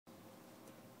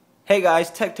Hey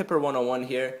guys, Tech Tipper 101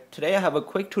 here. Today I have a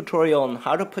quick tutorial on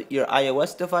how to put your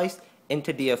iOS device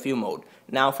into DFU mode.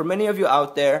 Now for many of you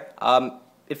out there,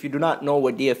 if you do not know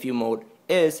what DFU mode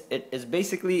is, it is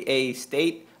basically a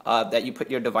state that you put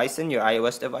your device in, your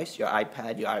iOS device, your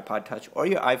iPad, your iPod Touch, or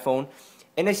your iPhone,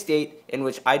 in a state in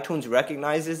which iTunes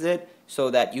recognizes it so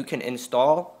that you can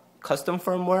install custom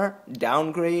firmware,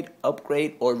 downgrade,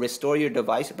 upgrade, or restore your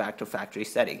device back to factory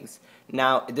settings.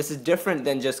 Now, this is different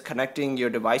than just connecting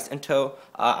your device into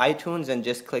iTunes and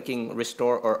just clicking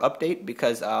restore or update,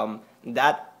 because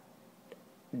that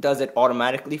does it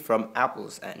automatically from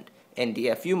Apple's end. In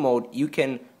DFU mode, you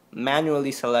can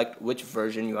manually select which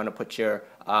version you want to put your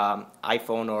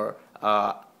iPhone or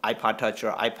iPod Touch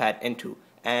or iPad into.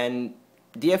 And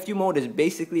DFU mode is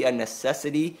basically a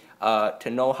necessity to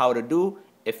know how to do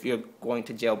if you're going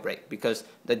to jailbreak, because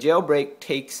the jailbreak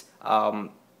takes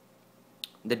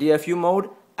the DFU mode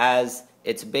as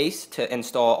its base to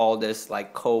install all this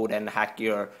like code and hack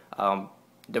your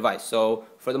device. So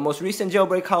for the most recent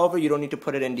jailbreak, however, you don't need to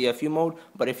put it in DFU mode,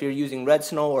 but if you're using Red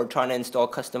Snow or trying to install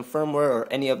custom firmware or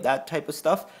any of that type of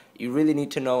stuff, you really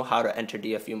need to know how to enter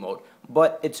DFU mode.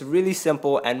 But it's really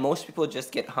simple, and most people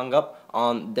just get hung up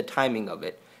on the timing of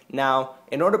it. Now,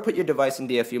 in order to put your device in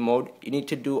DFU mode, you need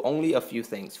to do only a few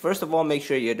things. First of all, make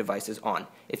sure your device is on.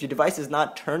 If your device is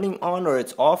not turning on or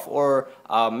it's off, or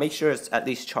make sure it's at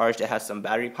least charged, it has some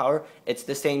battery power, it's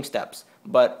the same steps.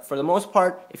 But for the most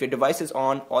part, if your device is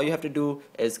on, all you have to do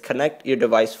is connect your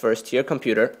device first to your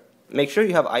computer. Make sure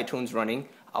you have iTunes running.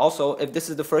 Also, if this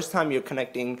is the first time you're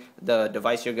connecting the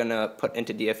device you're going to put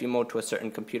into DFU mode to a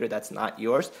certain computer that's not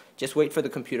yours, just wait for the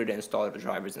computer to install the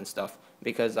drivers and stuff.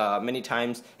 Because many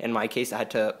times, in my case, I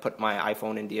had to put my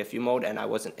iPhone in DFU mode and I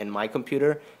wasn't in my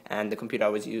computer, and the computer I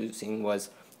was using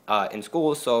was in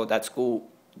school, so that school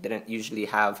didn't usually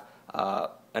have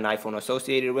an iPhone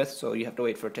associated with, so you have to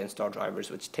wait for it to install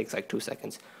drivers, which takes like 2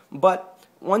 seconds. But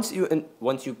once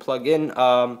you plug in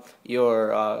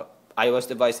your iOS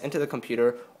device into the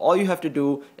computer, all you have to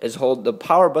do is hold the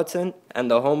power button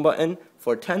and the home button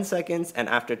for 10 seconds, and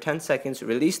after 10 seconds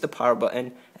release the power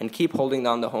button and keep holding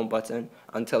down the home button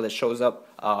until it shows up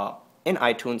in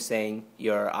iTunes saying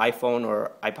your iPhone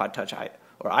or iPod Touch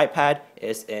or iPad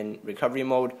is in recovery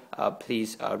mode,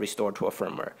 please restore to a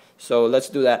firmware. So let's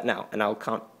do that now, and I'll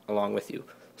count along with you.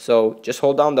 So just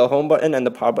hold down the home button and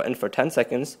the power button for 10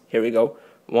 seconds. Here we go.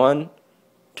 1,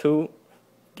 2,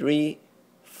 3,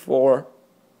 4,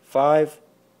 5,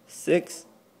 6,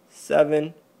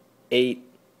 7, 8,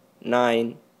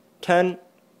 9, 10.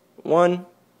 1,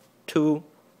 2,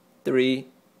 3,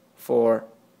 4,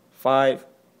 5,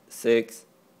 6,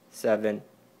 7,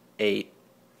 8,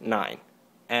 9.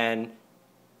 And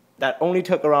that only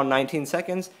took around 19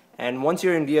 seconds. And once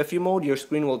you're in DFU mode, your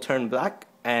screen will turn black,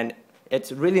 and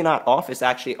it's really not off, it's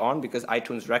actually on because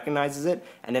iTunes recognizes it.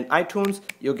 And in iTunes,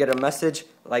 you'll get a message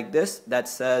like this that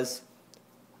says,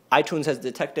 iTunes has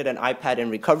detected an iPad in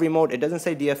recovery mode. It doesn't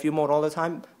say DFU mode all the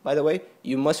time, by the way.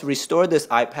 You must restore this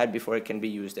iPad before it can be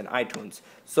used in iTunes.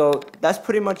 So that's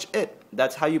pretty much it.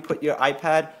 That's how you put your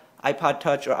iPad, iPod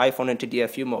Touch, or iPhone into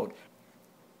DFU mode.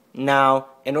 Now,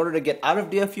 in order to get out of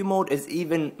DFU mode is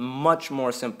even much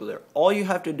more simpler. All you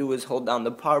have to do is hold down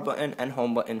the power button and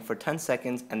home button for 10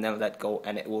 seconds and then let go,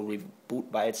 and it will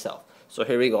reboot by itself. So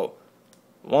here we go.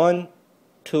 1,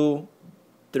 2,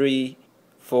 3,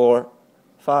 4,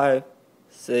 5,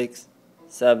 6,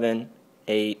 7,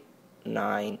 8,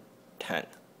 9, 10.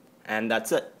 And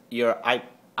that's it. Your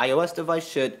iOS device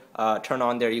should turn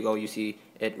on. There you go. You see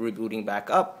it rebooting back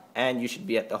up, and you should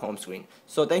be at the home screen.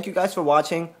 So thank you guys for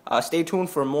watching. Stay tuned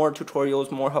for more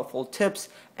tutorials, more helpful tips,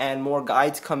 and more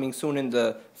guides coming soon in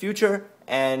the future.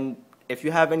 And if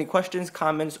you have any questions,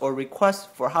 comments, or requests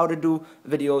for how to do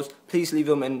videos, please leave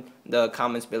them in the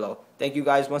comments below. Thank you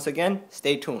guys once again.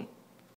 Stay tuned.